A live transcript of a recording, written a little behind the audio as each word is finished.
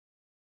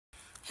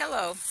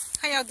Hello,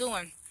 how y'all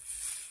doing?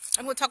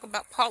 I'm going to talk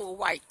about Paula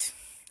White.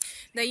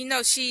 Now, you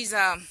know, she's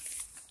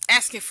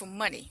asking for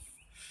money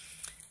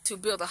to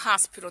build a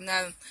hospital.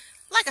 Now,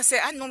 like I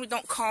said, I normally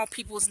don't call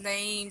people's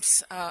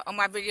names on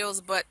my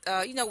videos, but,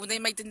 you know, when they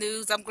make the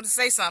news, I'm going to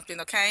say something,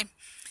 okay?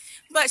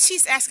 But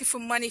she's asking for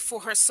money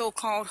for her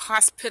so-called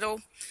hospital.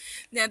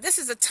 Now, this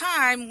is a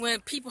time when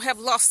people have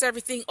lost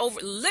everything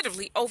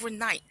literally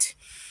overnight.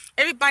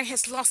 Everybody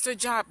has lost their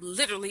job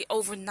literally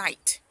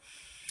overnight.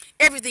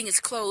 Everything is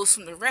closed,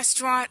 from the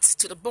restaurants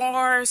to the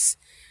bars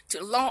to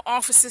the law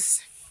offices.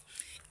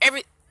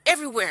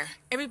 Everywhere.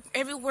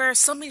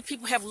 So many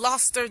people have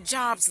lost their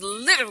jobs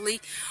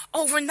literally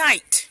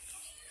overnight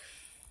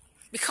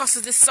because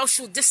of this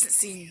social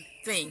distancing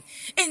thing.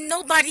 And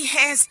nobody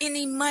has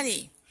any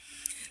money.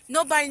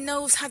 Nobody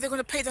knows how they're going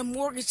to pay their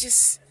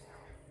mortgages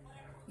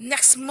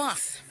next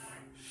month.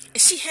 And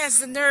she has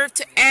the nerve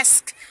to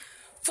ask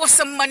for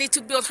some money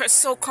to build her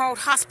so-called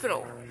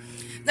hospital.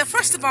 Now,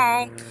 first of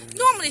all,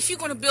 normally if you're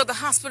going to build a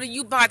hospital,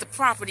 you buy the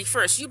property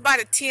first. You buy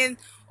the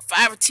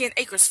 5 or 10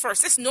 acres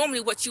first. That's normally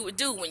what you would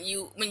do when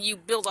you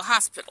build a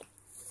hospital.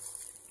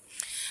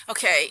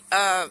 Okay,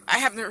 I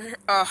haven't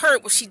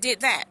heard where she did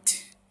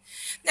that.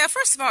 Now,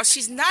 first of all,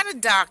 she's not a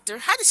doctor.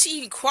 How does she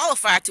even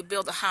qualify to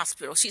build a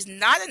hospital? She's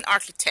not an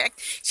architect.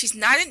 She's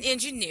not an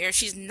engineer.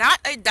 She's not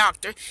a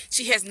doctor.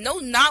 She has no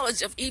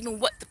knowledge of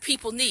even what the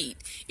people need,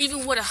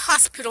 even what a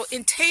hospital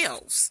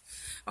entails.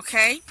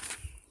 Okay?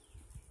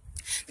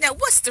 Now,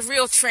 what's the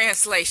real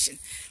translation?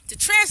 The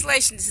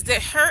translation is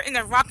that her and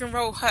her rock and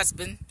roll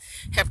husband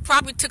have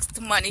probably took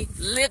the money,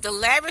 lived a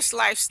lavish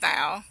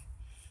lifestyle,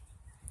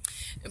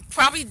 and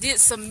probably did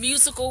some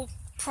musical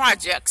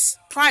projects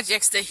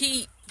that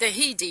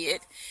he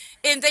did,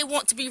 and they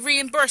want to be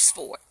reimbursed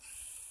for it.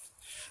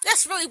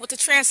 That's really what the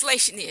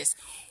translation is.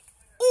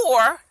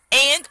 Or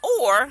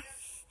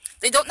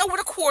they don't know what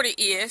a quarter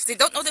is. They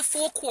don't know that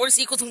 4 quarters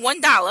equals $1. And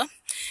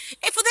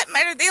for that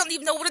matter, they don't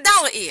even know what a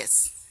dollar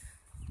is.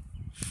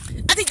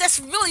 I think that's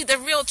really the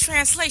real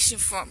translation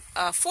for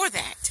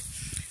that.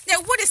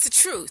 Now, what is the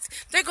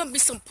truth? There are going to be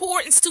some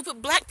poor and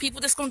stupid black people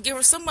that's going to give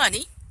her some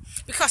money,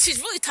 because she's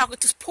really talking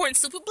to poor and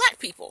stupid black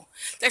people.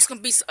 There's going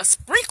to be a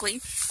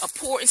sprinkling of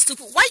poor and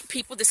stupid white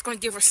people that's going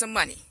to give her some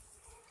money.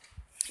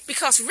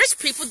 Because rich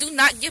people do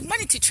not give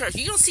money to church.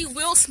 You don't see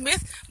Will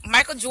Smith,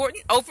 Michael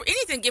Jordan, Oprah,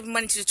 anything giving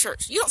money to the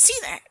church. You don't see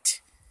that.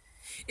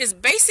 It's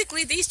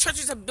basically, these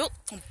churches are built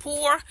from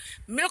poor,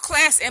 middle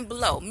class, and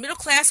below. Middle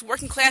class,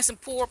 working class, and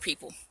poor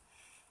people.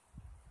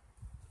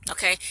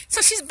 Okay,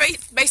 so she's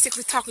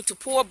basically talking to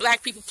poor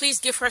black people. Please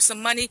give her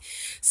some money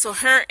so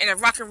her and her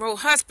rock and roll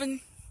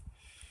husband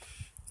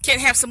can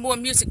have some more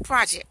music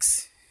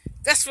projects.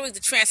 That's really the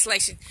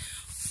translation.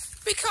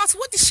 Because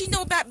what does she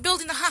know about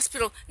building a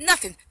hospital?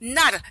 Nothing.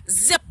 Nada.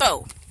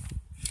 Zippo.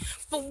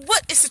 But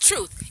what is the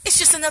truth? It's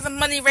just another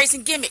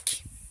money-raising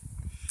gimmick.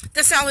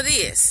 That's all it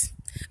is.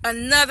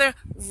 Another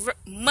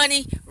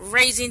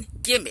money-raising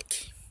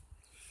gimmick.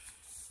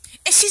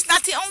 And she's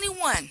not the only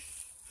one.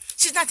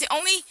 She's not the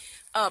only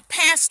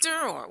pastor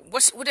or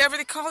whatever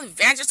they call it,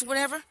 evangelist,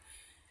 whatever,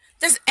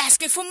 that's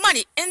asking for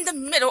money in the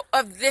middle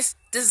of this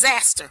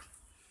disaster,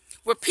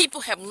 where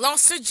people have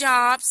lost their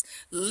jobs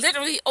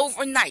literally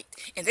overnight,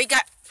 and they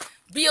got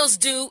bills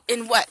due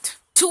in what?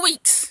 2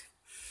 weeks.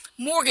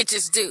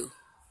 Mortgages due.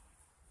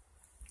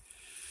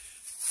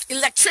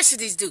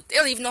 Electricity's due. They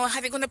don't even know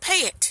how they're going to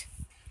pay it.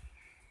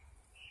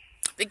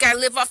 They got to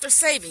live off their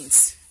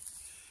savings.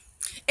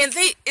 And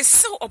it's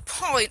so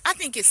appalling. I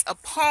think it's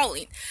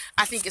appalling.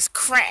 I think it's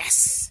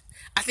crass.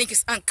 I think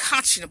it's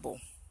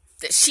unconscionable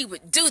that she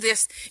would do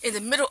this in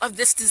the middle of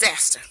this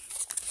disaster.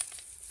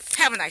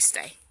 Have a nice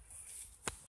day.